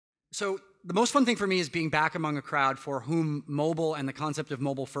So the most fun thing for me is being back among a crowd for whom mobile and the concept of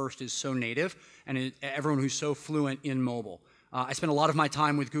mobile first is so native, and everyone who's so fluent in mobile. I spend a lot of my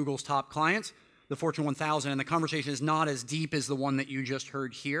time with Google's top clients, the Fortune 1000, and the conversation is not as deep as the one that you just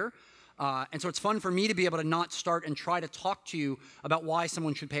heard here. And so it's fun for me to be able to not start and try to talk to you about why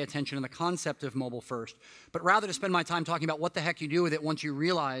someone should pay attention to the concept of mobile first, but rather to spend my time talking about what the heck you do with it once you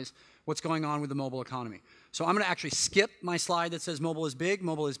realize what's going on with the mobile economy. So I'm going to actually skip my slide that says mobile is big.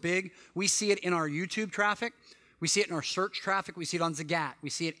 Mobile is big. We see it in our YouTube traffic. We see it in our search traffic. We see it on Zagat. We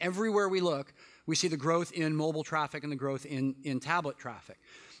see it everywhere we look. We see the growth in mobile traffic and the growth in tablet traffic.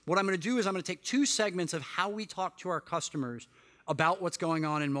 What I'm going to do is I'm going to take two segments of how we talk to our customers about what's going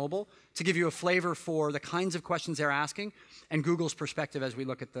on in mobile to give you a flavor for the kinds of questions they're asking and Google's perspective as we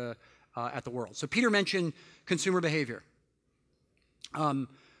look at the world. So Peter mentioned consumer behavior.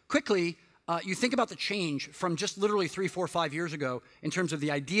 Quickly, you think about the change from just literally 3, 4, 5 years ago in terms of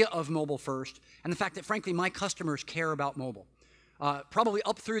the idea of mobile first and the fact that, frankly, my customers care about mobile. Probably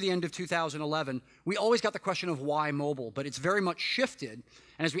up through the end of 2011, we always got the question of why mobile, but it's very much shifted.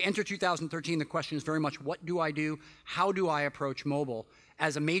 And as we enter 2013, the question is very much, what do I do? How do I approach mobile?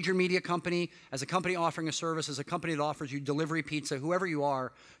 As a major media company, as a company offering a service, as a company that offers you delivery pizza, whoever you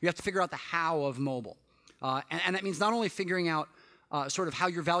are, you have to figure out the how of mobile. And that means not only figuring out sort of how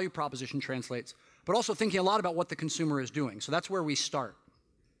your value proposition translates, but also thinking a lot about what the consumer is doing. So that's where we start.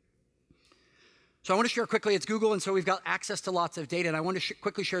 So I want to share quickly, it's Google, and so we've got access to lots of data, and I want to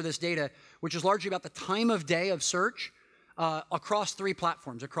quickly share this data, which is largely about the time of day of search across 3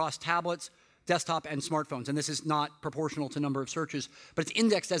 platforms, across tablets, desktop, and smartphones. And this is not proportional to number of searches, but it's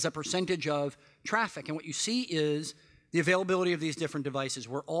indexed as a percentage of traffic. And what you see is the availability of these different devices.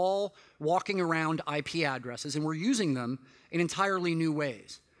 We're all walking around IP addresses, and we're using them in entirely new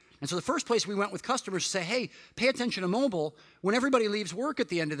ways. And so the first place we went with customers to say, hey, pay attention to mobile. When everybody leaves work at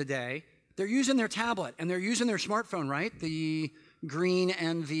the end of the day, they're using their tablet and they're using their smartphone, right? The green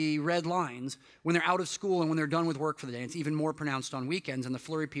and the red lines when they're out of school and when they're done with work for the day. It's even more pronounced on weekends, and the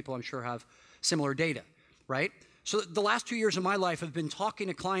Flurry people, I'm sure, have similar data, right? So the last 2 years of my life have been talking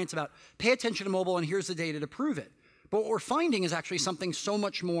to clients about pay attention to mobile, and here's the data to prove it. But what we're finding is actually something so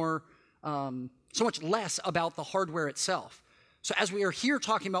much more, so much less about the hardware itself. So as we are here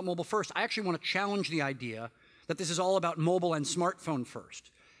talking about mobile first, I actually want to challenge the idea that this is all about mobile and smartphone first.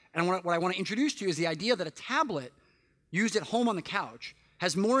 And what I want to introduce to you is the idea that a tablet used at home on the couch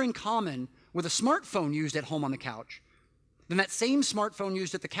has more in common with a smartphone used at home on the couch than that same smartphone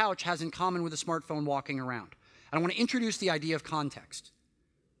used at the couch has in common with a smartphone walking around. And I want to introduce the idea of context.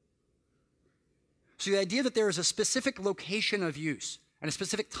 So the idea that there is a specific location of use and a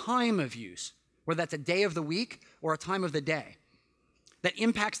specific time of use, whether that's a day of the week or a time of the day, that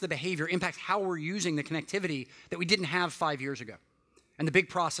impacts the behavior, impacts how we're using the connectivity that we didn't have 5 years ago, and the big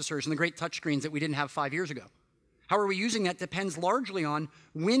processors and the great touchscreens that we didn't have 5 years ago. How are we using that depends largely on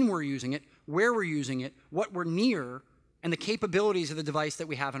when we're using it, where we're using it, what we're near, and the capabilities of the device that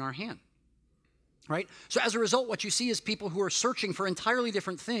we have in our hand, right? So as a result, what you see is people who are searching for entirely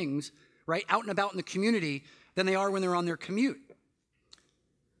different things, right, out and about in the community than they are when they're on their commute.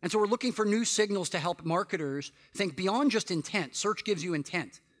 And so we're looking for new signals to help marketers think beyond just intent. Search gives you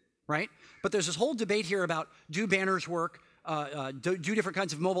intent, right? But there's this whole debate here about do banners work, do different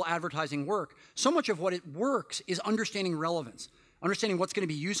kinds of mobile advertising work. So much of what it works is understanding relevance, understanding what's going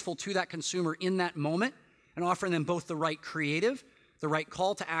to be useful to that consumer in that moment, and offering them both the right creative, the right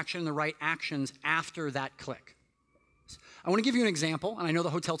call to action, and the right actions after that click. I want to give you an example, and I know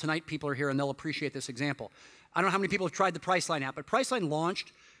the Hotel Tonight people are here and they'll appreciate this example. I don't know how many people have tried the Priceline app, but Priceline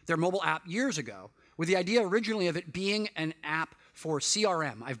launched their mobile app years ago with the idea originally of it being an app for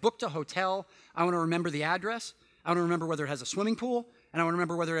CRM. I've booked a hotel, I want to remember the address, I want to remember whether it has a swimming pool, and I want to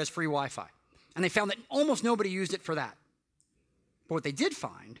remember whether it has free Wi-Fi. And they found that almost nobody used it for that. But what they did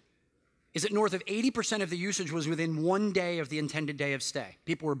find is that north of 80% of the usage was within 1 day of the intended day of stay.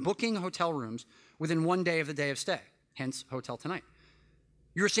 People were booking hotel rooms within 1 day of the day of stay, hence Hotel Tonight.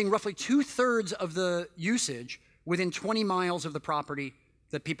 You're seeing roughly 2/3 of the usage within 20 miles of the property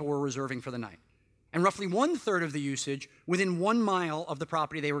that people were reserving for the night. And roughly 1/3 of the usage within 1 mile of the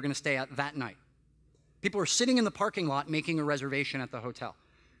property they were going to stay at that night. People are sitting in the parking lot making a reservation at the hotel.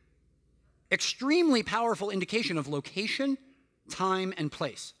 Extremely powerful indication of location, time, and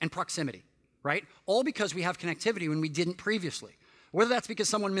place, and proximity, right? All because we have connectivity when we didn't previously. Whether that's because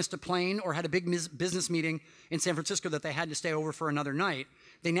someone missed a plane or had a big business meeting in San Francisco that they had to stay over for another night,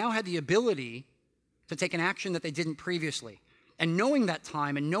 they now had the ability to take an action that they didn't previously. And knowing that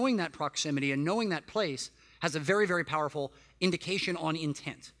time and knowing that proximity and knowing that place has a very, very powerful indication on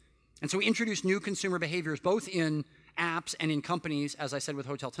intent. And so we introduced new consumer behaviors both in apps and in companies, as I said with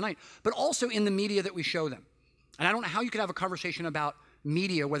Hotel Tonight, but also in the media that we show them. And I don't know how you could have a conversation about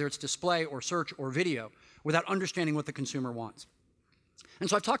media, whether it's display or search or video, without understanding what the consumer wants. And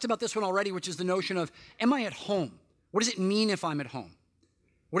so I've talked about this one already, which is the notion of, am I at home? What does it mean if I'm at home?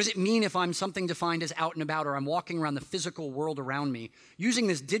 What does it mean if I'm something defined as out and about, or I'm walking around the physical world around me, using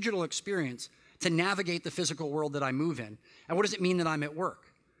this digital experience to navigate the physical world that I move in? And what does it mean that I'm at work?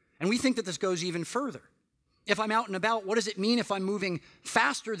 And we think that this goes even further. If I'm out and about, what does it mean if I'm moving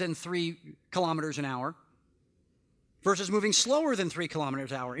faster than 3 kilometers an hour versus moving slower than 3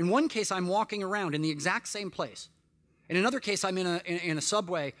 kilometers an hour? In one case, I'm walking around in the exact same place. In another case, I'm in a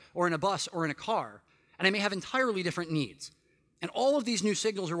subway or in a bus or in a car, and I may have entirely different needs. And all of these new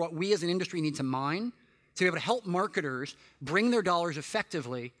signals are what we as an industry need to mine to be able to help marketers bring their dollars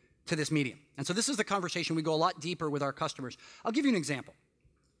effectively to this medium. And so this is the conversation. We go a lot deeper with our customers. I'll give you an example.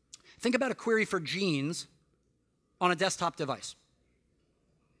 Think about a query for jeans on a desktop device.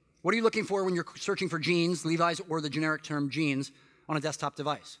 What are you looking for when you're searching for jeans, Levi's, or the generic term jeans on a desktop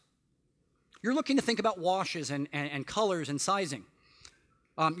device? You're looking to think about washes and colors and sizing.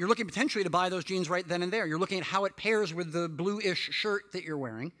 You're looking potentially to buy those jeans right then and there. You're looking at how it pairs with the blue-ish shirt that you're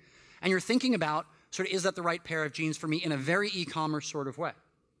wearing, and you're thinking about, sort of, is that the right pair of jeans for me in a very e-commerce sort of way?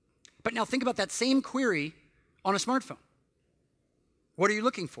 But now think about that same query on a smartphone. What are you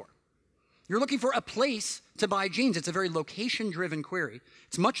looking for? You're looking for a place to buy jeans. It's a very location-driven query.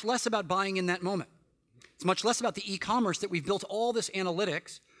 It's much less about buying in that moment. It's much less about the e-commerce that we've built all this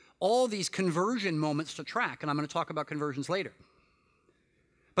analytics, all these conversion moments to track, and I'm going to talk about conversions later.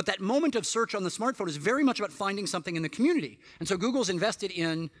 But that moment of search on the smartphone is very much about finding something in the community. And so Google's invested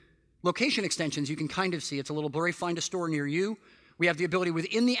in location extensions. You can kind of see, it's a little blurry, find a store near you. We have the ability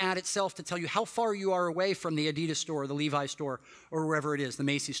within the ad itself to tell you how far you are away from the Adidas store, the Levi's store, or wherever it is, the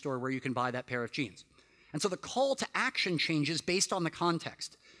Macy's store where you can buy that pair of jeans. And so the call to action changes based on the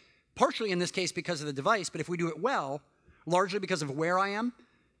context. Partially in this case because of the device, but if we do it well, largely because of where I am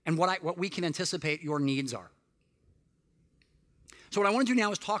and what we can anticipate your needs are. So what I want to do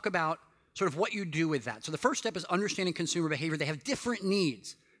now is talk about sort of what you do with that. So the first step is understanding consumer behavior. They have different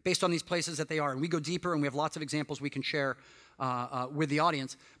needs based on these places that they are. And we go deeper, and we have lots of examples we can share with the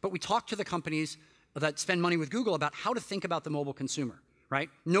audience. But we talk to the companies that spend money with Google about how to think about the mobile consumer, right?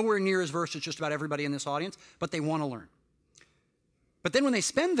 Nowhere near as versed as just about everybody in this audience, but they want to learn. But then when they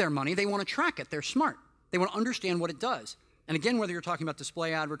spend their money, they want to track it. They're smart. They want to understand what it does. And again, whether you're talking about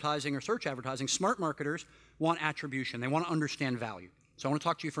display advertising or search advertising, smart marketers want attribution. They want to understand value. So I want to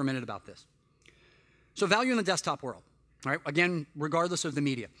talk to you for a minute about this. So value in the desktop world, all right? Again, regardless of the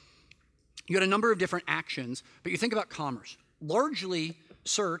media. You had a number of different actions, but you think about commerce. Largely,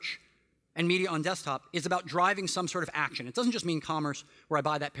 search and media on desktop is about driving some sort of action. It doesn't just mean commerce where I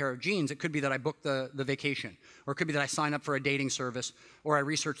buy that pair of jeans. It could be that I book the vacation, or it could be that I sign up for a dating service, or I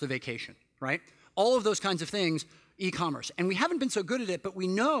research the vacation, right? All of those kinds of things, e-commerce. And we haven't been so good at it, but we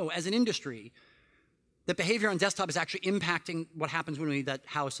know as an industry that behavior on desktop is actually impacting what happens when that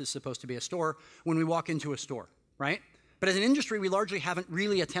house is supposed to be a store, when we walk into a store, right? But as an industry, we largely haven't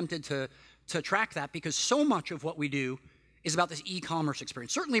really attempted to track that, because so much of what we do is about this e-commerce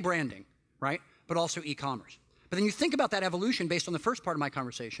experience. Certainly branding, right? But also e-commerce. But then you think about that evolution based on the first part of my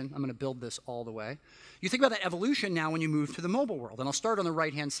conversation. I'm going to build this all the way. You think about that evolution now when you move to the mobile world. And I'll start on the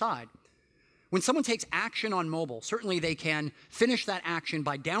right-hand side. When someone takes action on mobile, certainly they can finish that action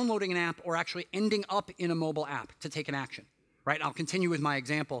by downloading an app or actually ending up in a mobile app to take an action, right? I'll continue with my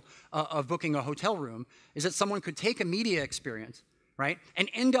example of booking a hotel room, is that someone could take a media experience, right, and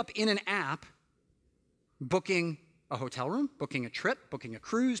end up in an app booking a hotel room, booking a trip, booking a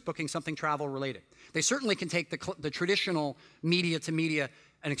cruise, booking something travel related. They certainly can take the traditional media to media,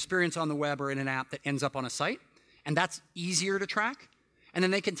 an experience on the web or in an app that ends up on a site, and that's easier to track. And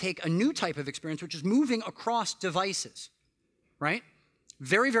then they can take a new type of experience, which is moving across devices, right?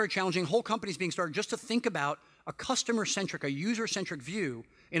 Very, very challenging. Whole companies being started just to think about a customer-centric, a user-centric view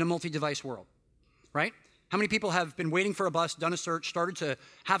in a multi-device world, right? How many people have been waiting for a bus, done a search, started to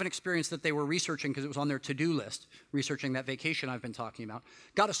have an experience that they were researching because it was on their to-do list, researching that vacation I've been talking about,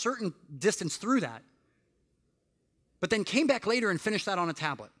 got a certain distance through that, but then came back later and finished that on a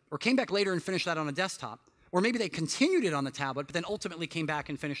tablet, or came back later and finished that on a desktop, or maybe they continued it on the tablet, but then ultimately came back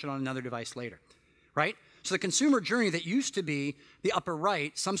and finished it on another device later, right? So the consumer journey that used to be the upper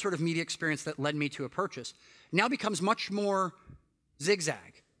right, some sort of media experience that led me to a purchase, now becomes much more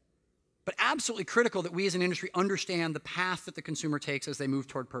zigzag. But absolutely critical that we as an industry understand the path that the consumer takes as they move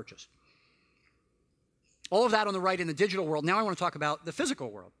toward purchase. All of that on the right in the digital world. Now I want to talk about the physical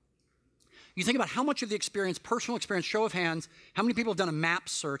world. You think about how much of the experience, personal experience, show of hands, how many people have done a map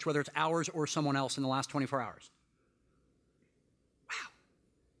search, whether it's ours or someone else, in the last 24 hours?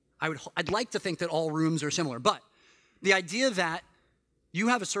 I'd like to think that all rooms are similar, but the idea that you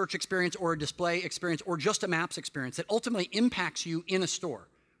have a search experience or a display experience or just a maps experience that ultimately impacts you in a store,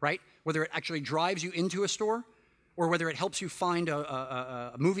 right? Whether it actually drives you into a store or whether it helps you find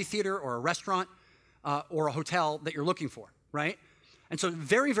a movie theater or a restaurant or a hotel that you're looking for, right? And so a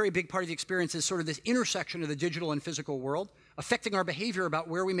very, very big part of the experience is sort of this intersection of the digital and physical world affecting our behavior about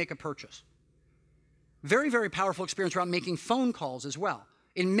where we make a purchase. Very, very powerful experience around making phone calls as well.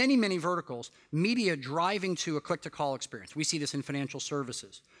 In many, many verticals, media driving to a click-to-call experience. We see this in financial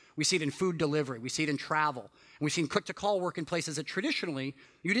services. We see it in food delivery. We see it in travel. And we've seen click-to-call work in places that traditionally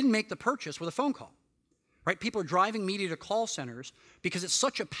you didn't make the purchase with a phone call. Right? People are driving media to call centers because it's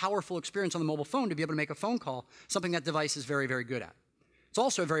such a powerful experience on the mobile phone to be able to make a phone call, something that device is very, very good at. It's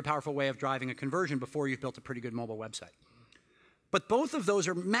also a very powerful way of driving a conversion before you've built a pretty good mobile website. But both of those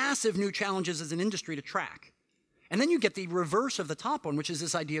are massive new challenges as an industry to track. And then you get the reverse of the top one, which is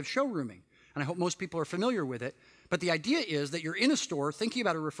this idea of showrooming. And I hope most people are familiar with it. But the idea is that you're in a store thinking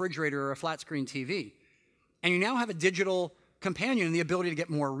about a refrigerator or a flat screen TV, and you now have a digital companion and the ability to get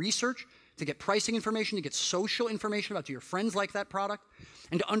more research, to get pricing information, to get social information about do your friends like that product,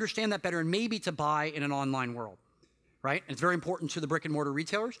 and to understand that better and maybe to buy in an online world, right? And it's very important to the brick and mortar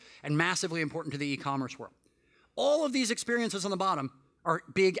retailers and massively important to the e-commerce world. All of these experiences on the bottom are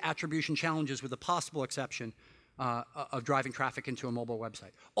big attribution challenges with the possible exception of driving traffic into a mobile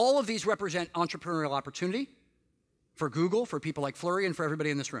website. All of these represent entrepreneurial opportunity for Google, for people like Flurry, and for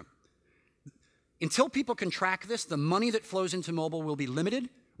everybody in this room. Until people can track this, the money that flows into mobile will be limited.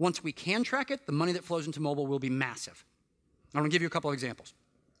 Once we can track it, the money that flows into mobile will be massive. I'm going to give you a couple of examples.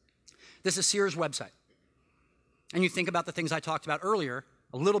 This is Sears' website. And you think about the things I talked about earlier,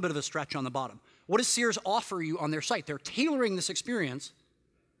 a little bit of a stretch on the bottom. What does Sears offer you on their site? They're tailoring this experience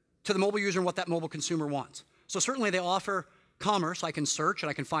to the mobile user and what that mobile consumer wants. So certainly they offer commerce. I can search and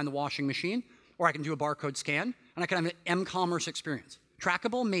I can find the washing machine, or I can do a barcode scan, and I can have an m-commerce experience.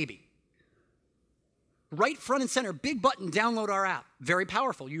 Trackable? Maybe. Right front and center, big button, download our app. Very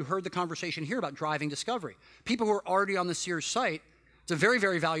powerful. You heard the conversation here about driving discovery. People who are already on the Sears site, it's a very,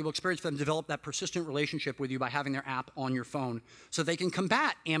 very valuable experience for them to develop that persistent relationship with you by having their app on your phone so they can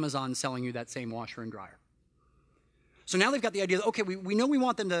combat Amazon selling you that same washer and dryer. So now they've got the idea that, okay, we know we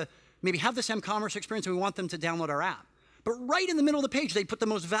want them to maybe have this m-commerce experience and we want them to download our app. But right in the middle of the page, they put the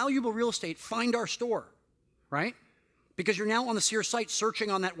most valuable real estate, find our store, right? Because you're now on the Sears site searching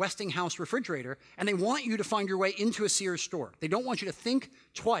on that Westinghouse refrigerator, and they want you to find your way into a Sears store. They don't want you to think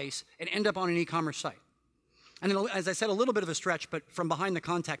twice and end up on an e-commerce site. And then, as I said, a little bit of a stretch, but from behind the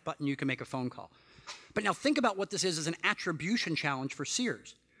contact button, you can make a phone call. But now think about what this is as an attribution challenge for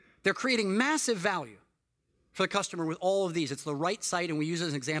Sears. They're creating massive value for the customer with all of these. It's the right site, and we use it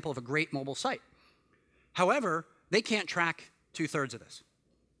as an example of a great mobile site. However, they can't track 2/3 of this.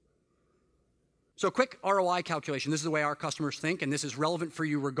 So a quick ROI calculation. This is the way our customers think, and this is relevant for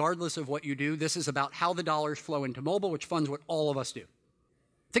you regardless of what you do. This is about how the dollars flow into mobile, which funds what all of us do.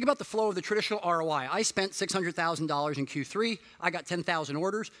 Think about the flow of the traditional ROI. I spent $600,000 in Q3. I got 10,000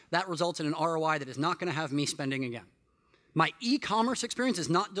 orders. That results in an ROI that is not going to have me spending again. My e-commerce experience is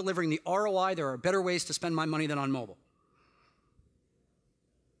not delivering the ROI. There are better ways to spend my money than on mobile.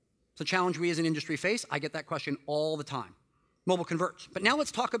 It's a challenge we as an industry face. I get that question all the time. Mobile converts. But now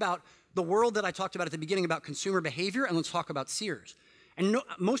let's talk about the world that I talked about at the beginning about consumer behavior, and let's talk about Sears. And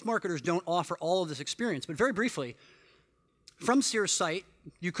most marketers don't offer all of this experience, but very briefly, from Sears' site,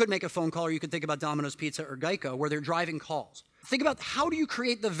 you could make a phone call, or you could think about Domino's Pizza or Geico, where they're driving calls. Think about how do you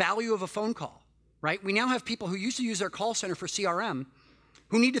create the value of a phone call, right? We now have people who used to use their call center for CRM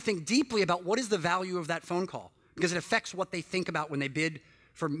who need to think deeply about what is the value of that phone call, because it affects what they think about when they bid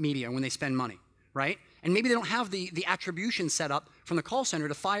for media, when they spend money, right? And maybe they don't have the attribution set up from the call center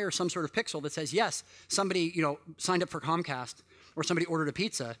to fire some sort of pixel that says, yes, somebody signed up for Comcast or somebody ordered a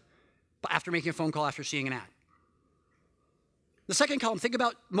pizza after making a phone call after seeing an ad. The second column, think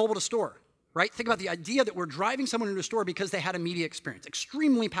about mobile to store, right? Think about the idea that we're driving someone into a store because they had a media experience.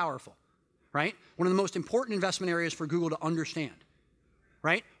 Extremely powerful, right? One of the most important investment areas for Google to understand,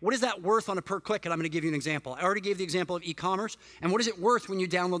 right? What is that worth on a per click? And I'm going to give you an example. I already gave the example of e-commerce. And what is it worth when you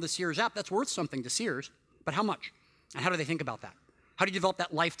download the Sears app? That's worth something to Sears, but how much? And how do they think about that? How do you develop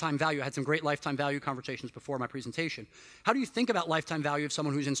that lifetime value? I had some great lifetime value conversations before my presentation. How do you think about lifetime value of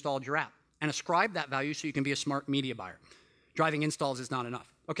someone who's installed your app and ascribe that value so you can be a smart media buyer? Driving installs is not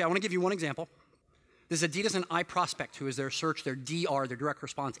enough. Okay, I want to give you one example. This is Adidas and iProspect, who is their search, their DR, their direct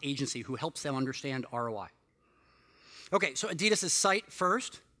response agency, who helps them understand ROI. Okay, so Adidas' site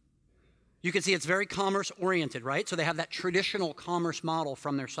first. You can see it's very commerce-oriented, right? So they have that traditional commerce model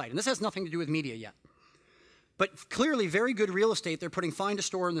from their site. And this has nothing to do with media yet. but clearly very good real estate. They're putting find a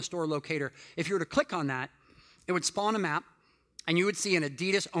store in the store locator. If you were to click on that, it would spawn a map, and you would see an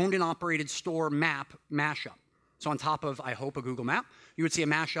Adidas owned and operated store map mashup. So on top of, I hope, a Google map, you would see a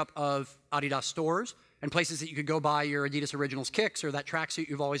mashup of Adidas stores and places that you could go buy your Adidas Originals kicks or that tracksuit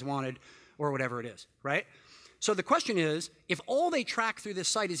you've always wanted or whatever it is, right? So the question is, if all they track through this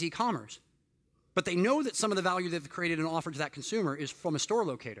site is e-commerce, but they know that some of the value they've created and offered to that consumer is from a store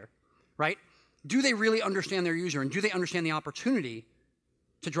locator, right? Do they really understand their user, and do they understand the opportunity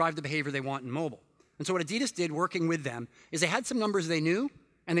to drive the behavior they want in mobile? And so what Adidas did working with them is they had some numbers they knew,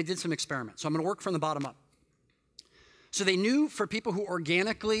 and they did some experiments. So I'm going to work from the bottom up. So they knew for people who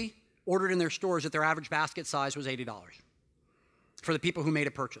organically ordered in their stores that their average basket size was $80 for the people who made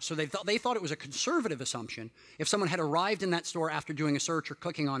a purchase. So they thought it was a conservative assumption if someone had arrived in that store after doing a search or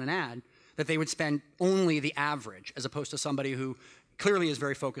clicking on an ad that they would spend only the average as opposed to somebody who clearly is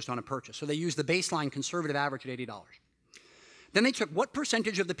very focused on a purchase. So they used the baseline conservative average at $80. Then they took what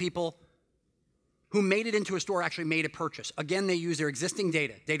percentage of the people who made it into a store actually made a purchase. Again, they used their existing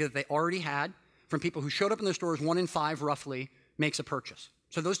data that they already had from people who showed up in their stores. 1 in 5 roughly makes a purchase.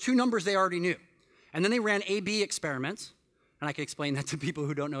 So those two numbers they already knew. And then they ran A/B experiments, and I can explain that to people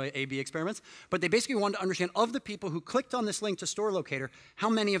who don't know A/B experiments, but they basically wanted to understand of the people who clicked on this link to store locator, how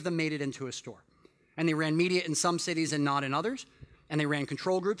many of them made it into a store. And they ran media in some cities and not in others, and they ran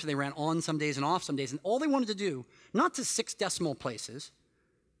control groups, and they ran on some days and off some days, and all they wanted to do, not to 6 decimal places,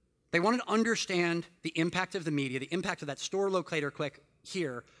 they wanted to understand the impact of the media, the impact of that store locator click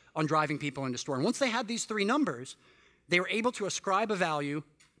here on driving people into store. And once they had these 3 numbers, they were able to ascribe a value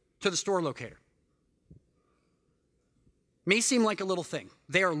to the store locator. May seem like a little thing.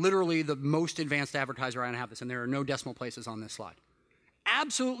 They are literally the most advanced advertiser I have this, and there are no decimal places on this slide.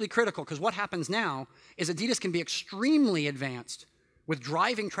 Absolutely critical, because what happens now is Adidas can be extremely advanced with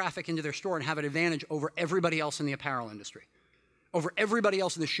driving traffic into their store and have an advantage over everybody else in the apparel industry, over everybody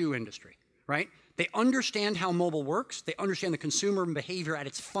else in the shoe industry, right? They understand how mobile works. They understand the consumer behavior at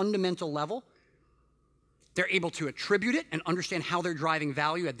its fundamental level. They're able to attribute it and understand how they're driving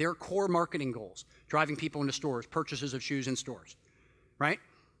value at their core marketing goals, driving people into stores, purchases of shoes in stores, right?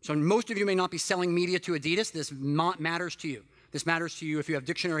 So most of you may not be selling media to Adidas. This matters to you. This matters to you if you have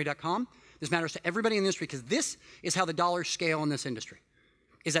dictionary.com. This matters to everybody in the industry, because this is how the dollars scale in this industry,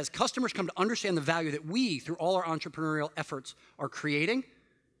 is as customers come to understand the value that we, through all our entrepreneurial efforts, are creating,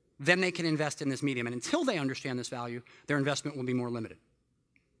 then they can invest in this medium. And until they understand this value, their investment will be more limited.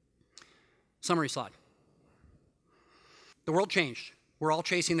 Summary slide. The world changed. We're all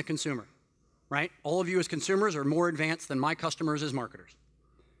chasing the consumer, right? All of you as consumers are more advanced than my customers as marketers.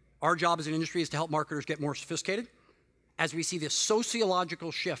 Our job as an industry is to help marketers get more sophisticated. As we see this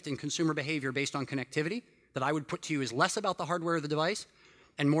sociological shift in consumer behavior based on connectivity, that I would put to you is less about the hardware of the device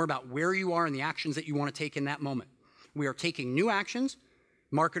and more about where you are and the actions that you want to take in that moment. We are taking new actions.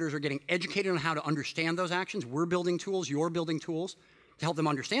 Marketers are getting educated on how to understand those actions. We're building tools, you're building tools to help them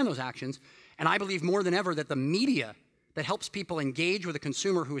understand those actions. And I believe more than ever that the media that helps people engage with a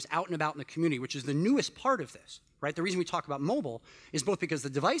consumer who is out and about in the community, which is the newest part of this, right? The reason we talk about mobile is both because the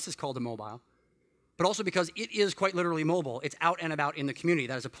device is called a mobile, but also because it is quite literally mobile. It's out and about in the community.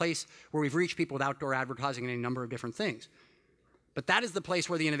 That is a place where we've reached people with outdoor advertising and a number of different things. But that is the place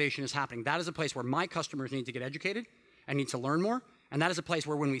where the innovation is happening. That is a place where my customers need to get educated and need to learn more. And that is a place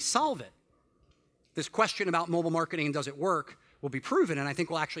where when we solve it, this question about mobile marketing and does it work will be proven, and I think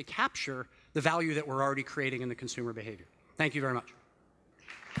we'll actually capture the value that we're already creating in the consumer behavior. Thank you very much.